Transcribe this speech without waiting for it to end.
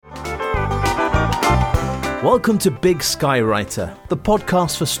Welcome to Big Skywriter, the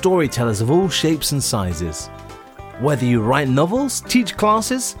podcast for storytellers of all shapes and sizes. Whether you write novels, teach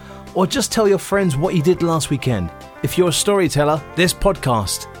classes, or just tell your friends what you did last weekend, if you're a storyteller, this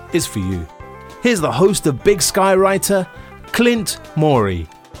podcast is for you. Here's the host of Big Skywriter, Clint Morey.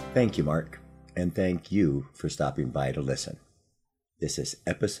 Thank you, Mark, and thank you for stopping by to listen. This is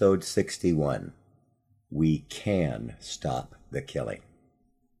episode 61. We can stop the killing.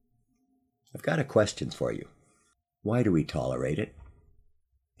 I've got a question for you. Why do we tolerate it?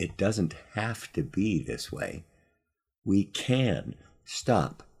 It doesn't have to be this way. We can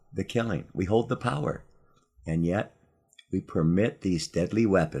stop the killing. We hold the power. And yet, we permit these deadly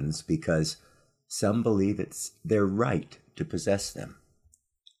weapons because some believe it's their right to possess them.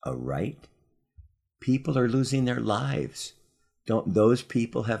 A right? People are losing their lives. Don't those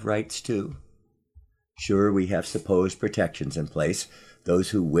people have rights too? Sure, we have supposed protections in place.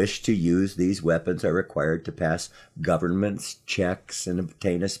 Those who wish to use these weapons are required to pass government's checks and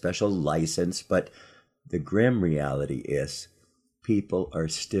obtain a special license, but the grim reality is people are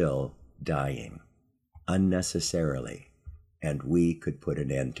still dying unnecessarily, and we could put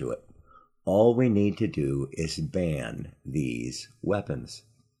an end to it. All we need to do is ban these weapons.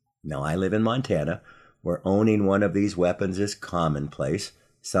 Now, I live in Montana, where owning one of these weapons is commonplace.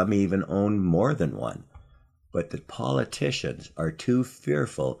 Some even own more than one. But the politicians are too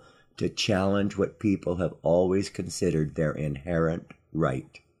fearful to challenge what people have always considered their inherent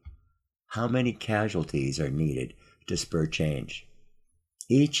right. How many casualties are needed to spur change?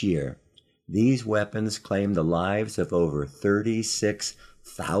 Each year, these weapons claim the lives of over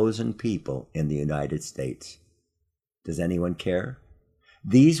 36,000 people in the United States. Does anyone care?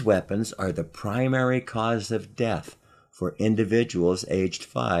 These weapons are the primary cause of death for individuals aged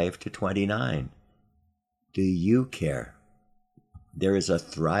 5 to 29. Do you care? There is a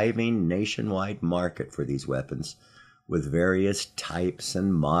thriving nationwide market for these weapons, with various types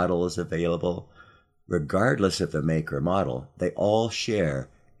and models available. Regardless of the make or model, they all share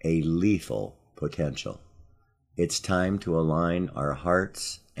a lethal potential. It's time to align our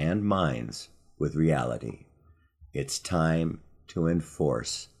hearts and minds with reality. It's time to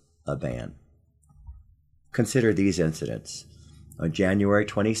enforce a ban. Consider these incidents. On January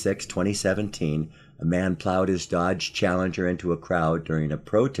 26, 2017, a man plowed his Dodge Challenger into a crowd during a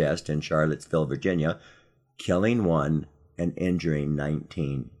protest in Charlottesville, Virginia, killing 1 and injuring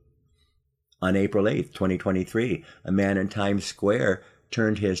 19. On April 8, 2023, a man in Times Square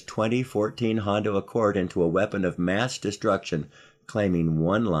turned his 2014 Honda Accord into a weapon of mass destruction, claiming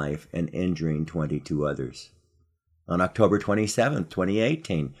 1 life and injuring 22 others. On October 27,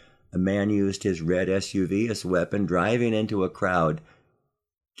 2018, a man used his red SUV as a weapon, driving into a crowd,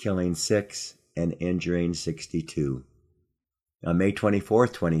 killing 6 and injuring 62. On May 24,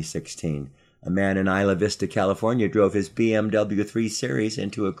 2016, a man in Isla Vista, California, drove his BMW 3 Series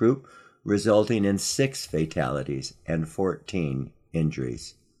into a group, resulting in 6 fatalities and 14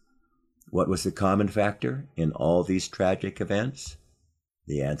 injuries. What was the common factor in all these tragic events?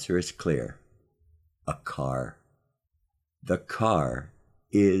 The answer is clear. A car. The car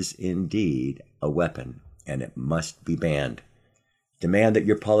is indeed a weapon, and it must be banned. Demand that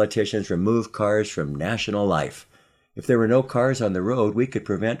your politicians remove cars from national life. If there were no cars on the road, we could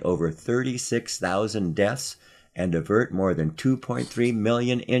prevent over 36,000 deaths and avert more than 2.3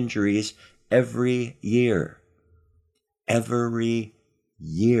 million injuries every year. Every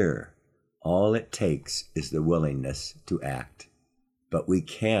year. All it takes is the willingness to act. But we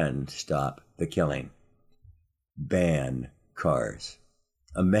can stop the killing. Ban cars.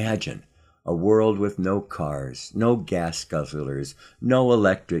 Imagine a world with no cars, no gas guzzlers, no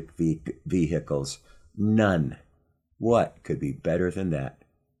electric vehicles, none. What could be better than that?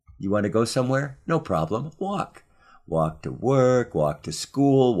 You want to go somewhere? No problem. Walk. Walk to work, walk to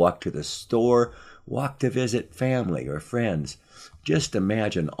school, walk to the store, walk to visit family or friends. Just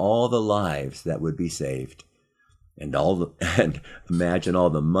imagine all the lives that would be saved. And imagine all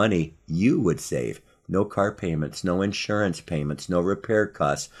the money you would save. No car payments, no insurance payments, no repair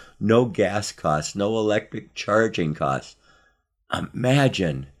costs, no gas costs, no electric charging costs.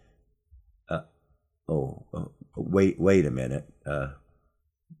 Imagine. Wait a minute.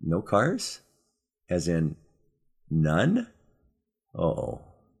 No cars? As in none?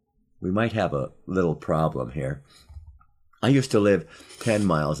 We might have a little problem here. I used to live 10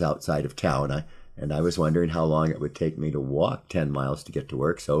 miles outside of town, and I was wondering how long it would take me to walk 10 miles to get to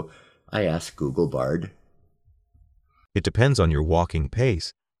work, so I asked Google Bard. It depends on your walking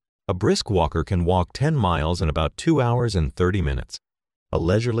pace. A brisk walker can walk 10 miles in about 2 hours and 30 minutes. A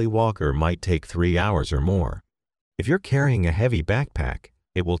leisurely walker might take 3 hours or more. If you're carrying a heavy backpack,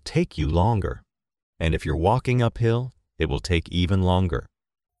 it will take you longer. And if you're walking uphill, it will take even longer.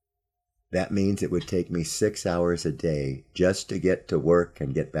 That means it would take me 6 hours a day just to get to work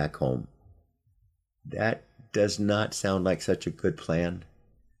and get back home. That does not sound like such a good plan.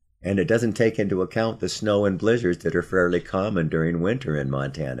 And it doesn't take into account the snow and blizzards that are fairly common during winter in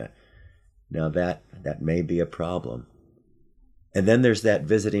Montana. Now that may be a problem. And then there's that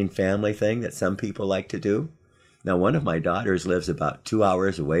visiting family thing that some people like to do. Now, one of my daughters lives about 2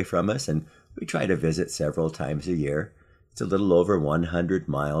 hours away from us, and we try to visit several times a year. It's a little over 100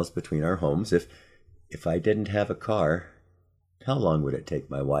 miles between our homes. If I didn't have a car, how long would it take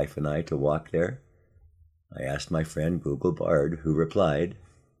my wife and I to walk there? I asked my friend Google Bard, who replied,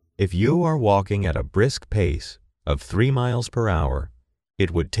 If you are walking at a brisk pace of 3 miles per hour, it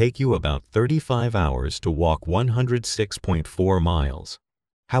would take you about 35 hours to walk 106.4 miles.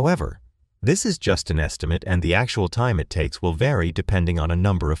 However, this is just an estimate, and the actual time it takes will vary depending on a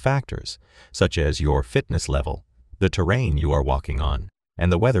number of factors, such as your fitness level, the terrain you are walking on,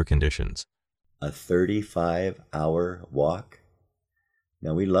 and the weather conditions. A 35-hour walk?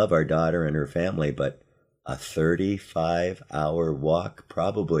 Now, we love our daughter and her family, but a 35-hour walk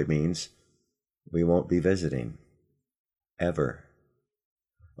probably means we won't be visiting. Ever.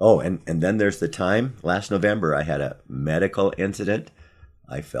 Oh, and then there's the time. Last November, I had a medical incident.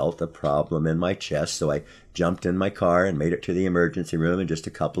 I felt a problem in my chest, so I jumped in my car and made it to the emergency room in just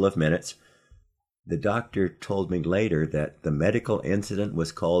a couple of minutes. The doctor told me later that the medical incident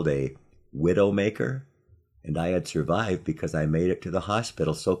was called a widowmaker, and I had survived because I made it to the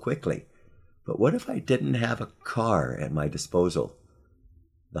hospital so quickly. But what if I didn't have a car at my disposal?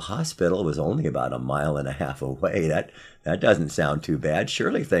 The hospital was only about 1.5 miles away. That doesn't sound too bad.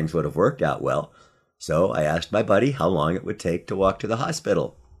 Surely things would have worked out well. So I asked my buddy how long it would take to walk to the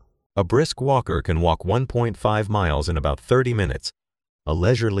hospital. A brisk walker can walk 1.5 miles in about 30 minutes. A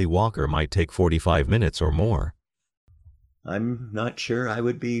leisurely walker might take 45 minutes or more. I'm not sure I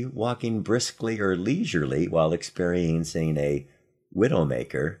would be walking briskly or leisurely while experiencing a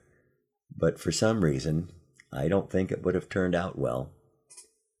widowmaker, but for some reason, I don't think it would have turned out well.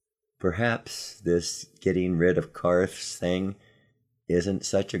 Perhaps this getting rid of cars thing isn't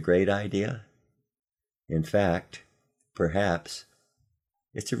such a great idea. In fact, perhaps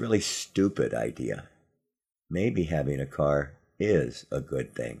it's a really stupid idea. Maybe having a car is a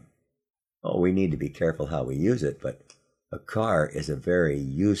good thing. Oh, we need to be careful how we use it, but a car is a very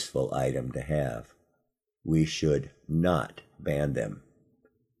useful item to have. We should not ban them.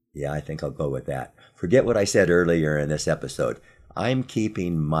 Yeah, I think I'll go with that. Forget what I said earlier in this episode. I'm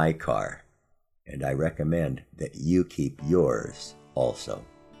keeping my car, and I recommend that you keep yours also.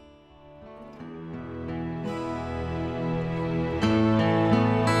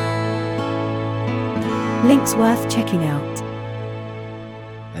 Links worth checking out.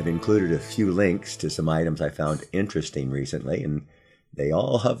 I've included a few links to some items I found interesting recently, and they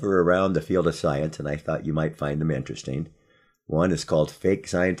all hover around the field of science, and I thought you might find them interesting. One is called Fake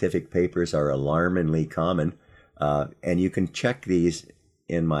Scientific Papers Are Alarmingly Common, and you can check these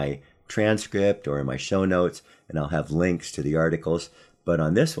in my transcript or in my show notes, and I'll have links to the articles. But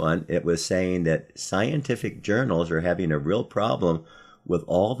on this one, it was saying that scientific journals are having a real problem with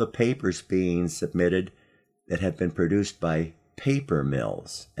all the papers being submitted that have been produced by paper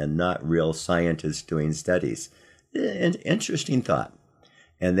mills and not real scientists doing studies. An interesting thought.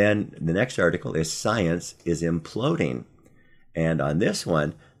 And then the next article is Science is Imploding. And on this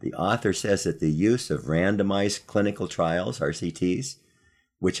one, the author says that the use of randomized clinical trials, RCTs,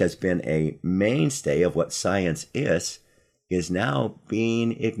 which has been a mainstay of what science is now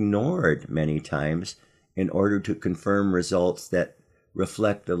being ignored many times in order to confirm results that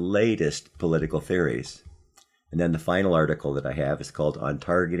reflect the latest political theories. And then the final article that I have is called On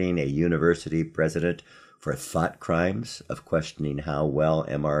Targeting a University President for Thought Crimes of Questioning How Well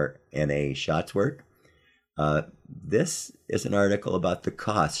mRNA Shots Work. This is an article about the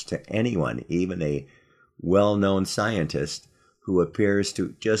cost to anyone, even a well-known scientist, who appears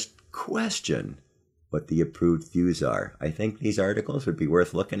to just question what the approved views are. I think these articles would be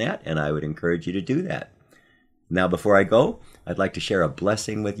worth looking at, and I would encourage you to do that. Now, before I go, I'd like to share a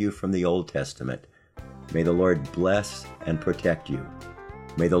blessing with you from the Old Testament. May the Lord bless and protect you.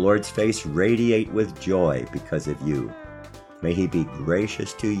 May the Lord's face radiate with joy because of you. May he be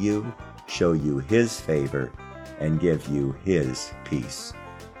gracious to you, show you his favor, and give you his peace.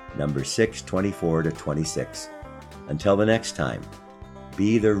 Numbers 6:24-26. Until the next time,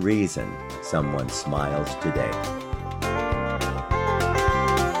 be the reason someone smiles today.